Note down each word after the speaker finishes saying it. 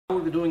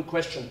We're doing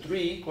question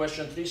 3.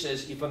 Question 3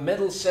 says, if a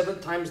metal 7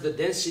 times the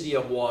density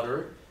of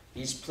water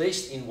is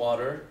placed in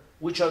water,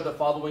 which of the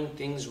following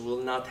things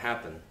will not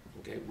happen?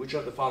 Okay, which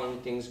of the following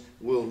things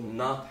will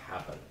not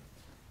happen?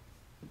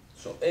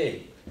 So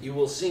A, it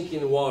will sink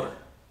in water.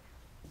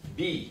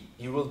 B,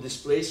 it will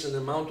displace an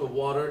amount of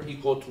water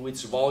equal to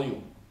its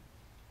volume.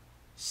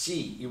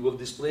 C, it will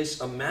displace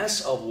a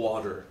mass of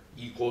water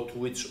equal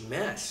to its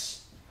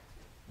mass.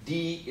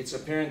 D, its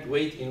apparent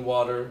weight in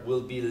water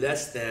will be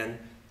less than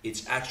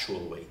its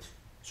actual weight.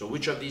 So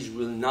which of these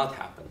will not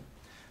happen?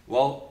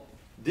 Well,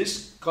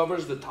 this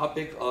covers the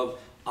topic of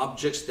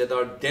objects that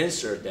are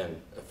denser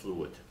than a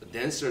fluid,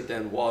 denser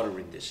than water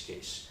in this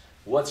case.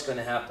 What's going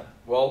to happen?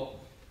 Well,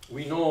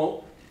 we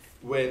know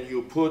when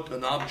you put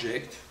an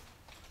object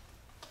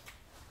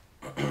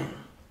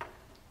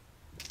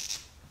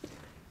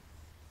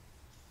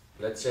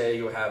let's say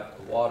you have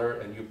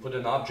water and you put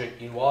an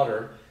object in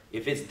water,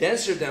 if it's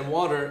denser than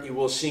water, it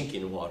will sink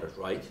in water,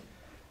 right?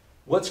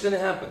 What's going to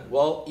happen?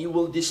 Well, it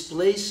will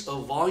displace a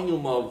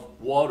volume of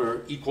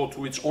water equal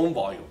to its own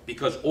volume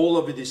because all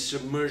of it is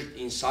submerged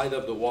inside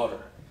of the water.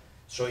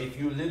 So if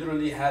you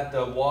literally had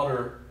the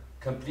water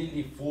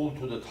completely full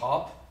to the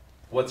top,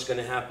 what's going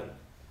to happen?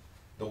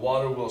 The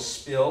water will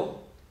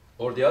spill,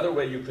 or the other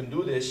way you can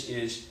do this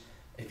is,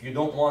 if you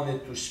don't want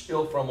it to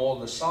spill from all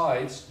the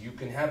sides, you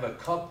can have a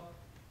cup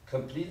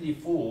completely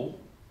full,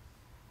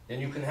 then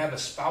you can have a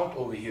spout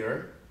over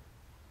here,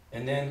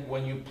 and then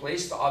when you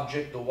place the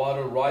object, the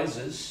water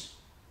rises,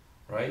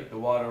 right? The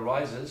water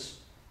rises,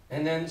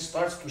 and then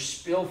starts to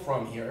spill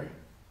from here,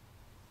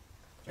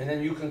 and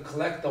then you can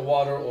collect the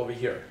water over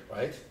here,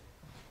 right?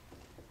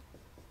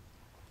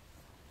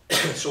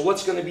 So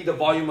what's going to be the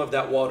volume of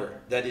that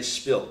water that is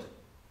spilled?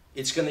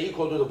 It's going to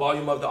equal to the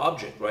volume of the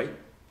object, right?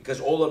 Because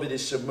all of it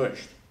is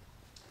submerged.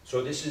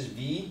 So this is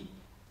V,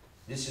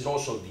 this is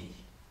also V.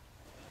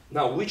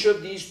 Now, which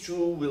of these two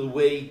will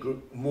weigh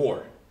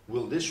more?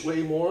 Will this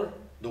weigh more,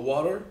 the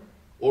water,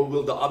 or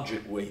will the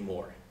object weigh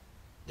more?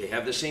 They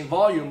have the same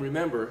volume,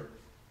 remember.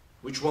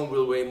 Which one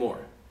will weigh more?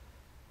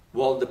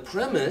 Well, the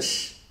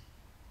premise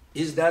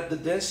is that the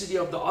density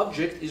of the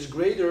object is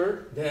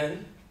greater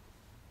than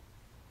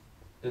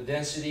the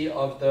density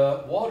of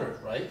the water,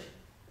 right?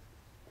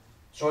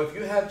 So if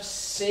you have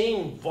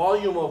same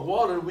volume of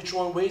water, which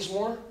one weighs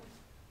more?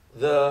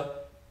 The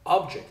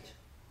object,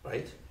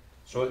 right?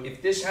 So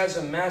if this has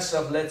a mass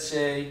of, let's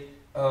say,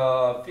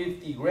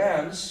 50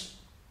 grams,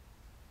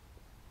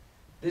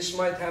 this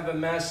might have a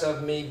mass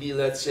of maybe,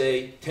 let's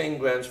say, 10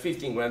 grams,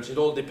 15 grams. It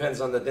all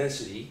depends on the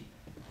density.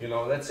 You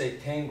know, let's say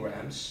 10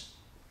 grams.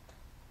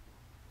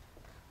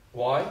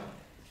 Why?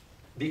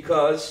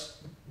 Because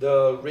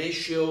the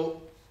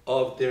ratio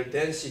of their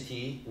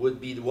density would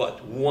be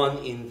what? 1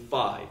 in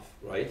 5,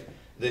 right?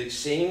 The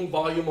same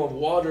volume of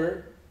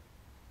water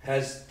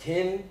has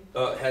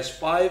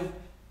 5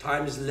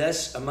 times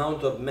less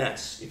amount of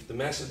mass. If the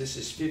mass of this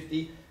is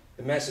 50,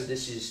 the mass of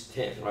this is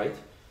 10, right?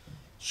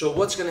 So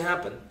what's going to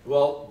happen?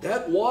 Well,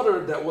 that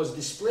water that was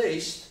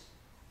displaced,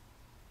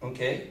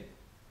 okay,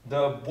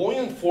 the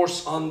buoyant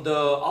force on the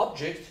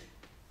object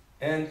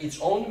and its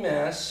own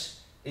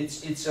mass,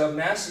 its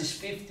mass is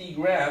 50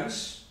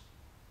 grams,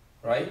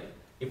 right?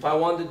 If I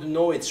wanted to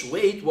know its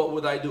weight, what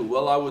would I do?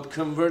 Well, I would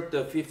convert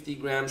the 50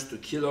 grams to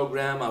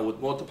kilogram. I would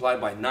multiply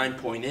by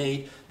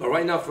 9.8. But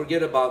right now,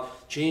 forget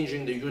about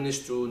changing the units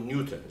to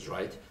newtons,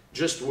 right?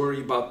 Just worry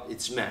about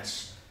its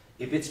mass.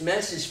 If its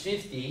mass is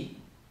 50,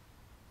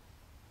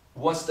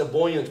 what's the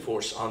buoyant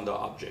force on the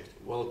object?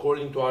 Well,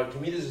 according to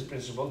Archimedes'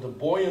 principle, the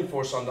buoyant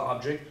force on the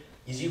object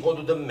is equal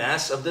to the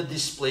mass of the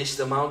displaced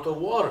amount of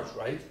water,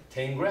 right?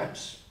 10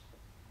 grams,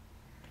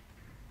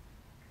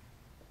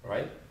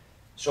 right?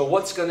 So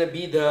what's going to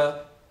be the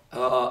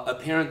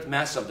apparent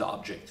mass of the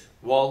object?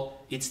 Well,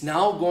 it's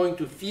now going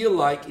to feel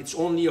like it's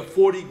only a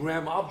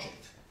 40-gram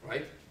object,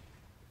 right?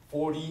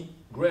 40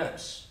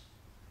 grams.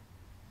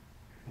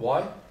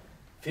 Why?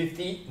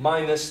 50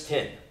 minus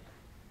 10,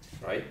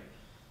 right?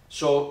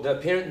 So the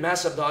apparent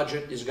mass of the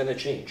object is going to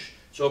change.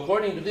 So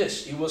according to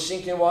this, it will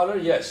sink in water?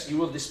 Yes. It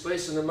will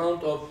displace an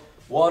amount of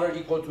water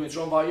equal to its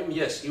own volume?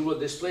 Yes. It will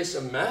displace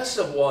a mass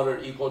of water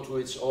equal to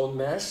its own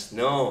mass?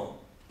 No.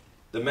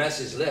 The mass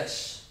is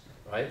less,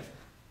 right?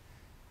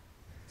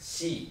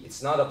 C,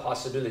 it's not a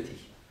possibility.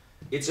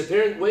 Its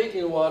apparent weight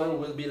in water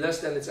will be less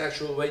than its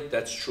actual weight.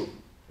 That's true,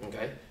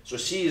 okay? So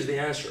C is the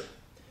answer.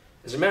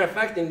 As a matter of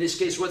fact, in this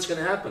case, what's going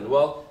to happen?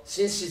 Well,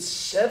 since it's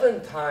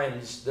 7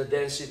 times the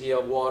density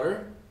of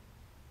water,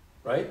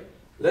 right?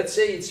 Let's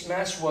say its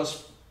mass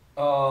was,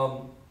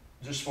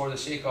 just for the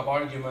sake of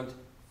argument,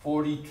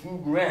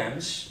 42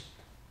 grams,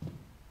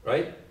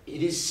 right?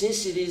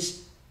 Since it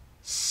is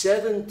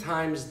 7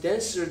 times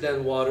denser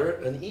than water,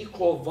 an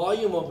equal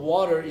volume of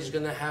water is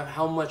going to have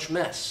how much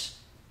mass?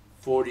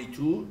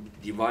 42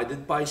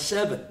 divided by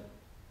 7,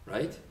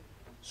 right?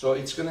 So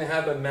it's going to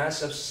have a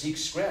mass of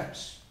 6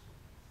 grams.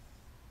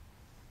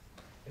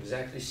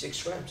 Exactly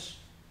 6 grams.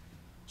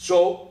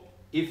 So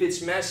if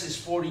its mass is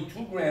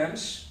 42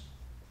 grams,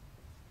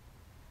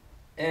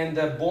 and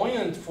the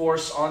buoyant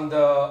force on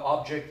the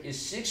object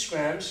is 6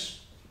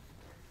 grams,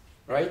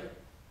 right?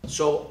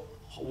 So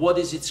what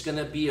is its going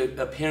to be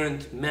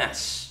apparent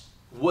mass?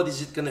 What is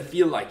it going to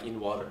feel like in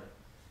water?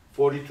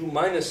 42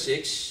 minus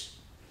 6,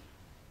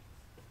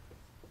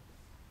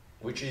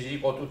 which is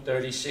equal to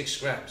 36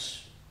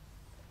 grams.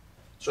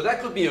 So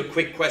that could be a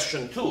quick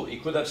question too.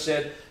 It could have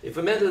said, if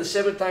a metal is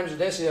 7 times the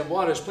density of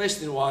water is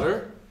placed in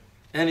water,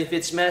 and if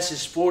its mass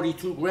is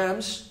 42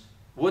 grams,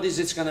 what is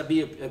it's going to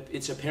be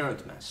its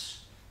apparent mass?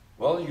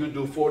 Well, you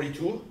do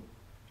 42,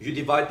 you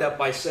divide that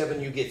by 7,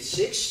 you get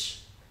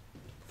 6.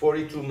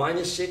 42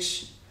 minus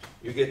 6,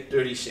 you get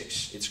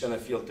 36. It's going to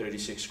feel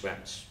 36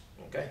 grams.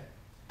 Okay?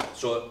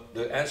 So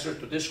the answer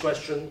to this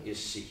question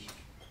is C.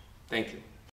 Thank you.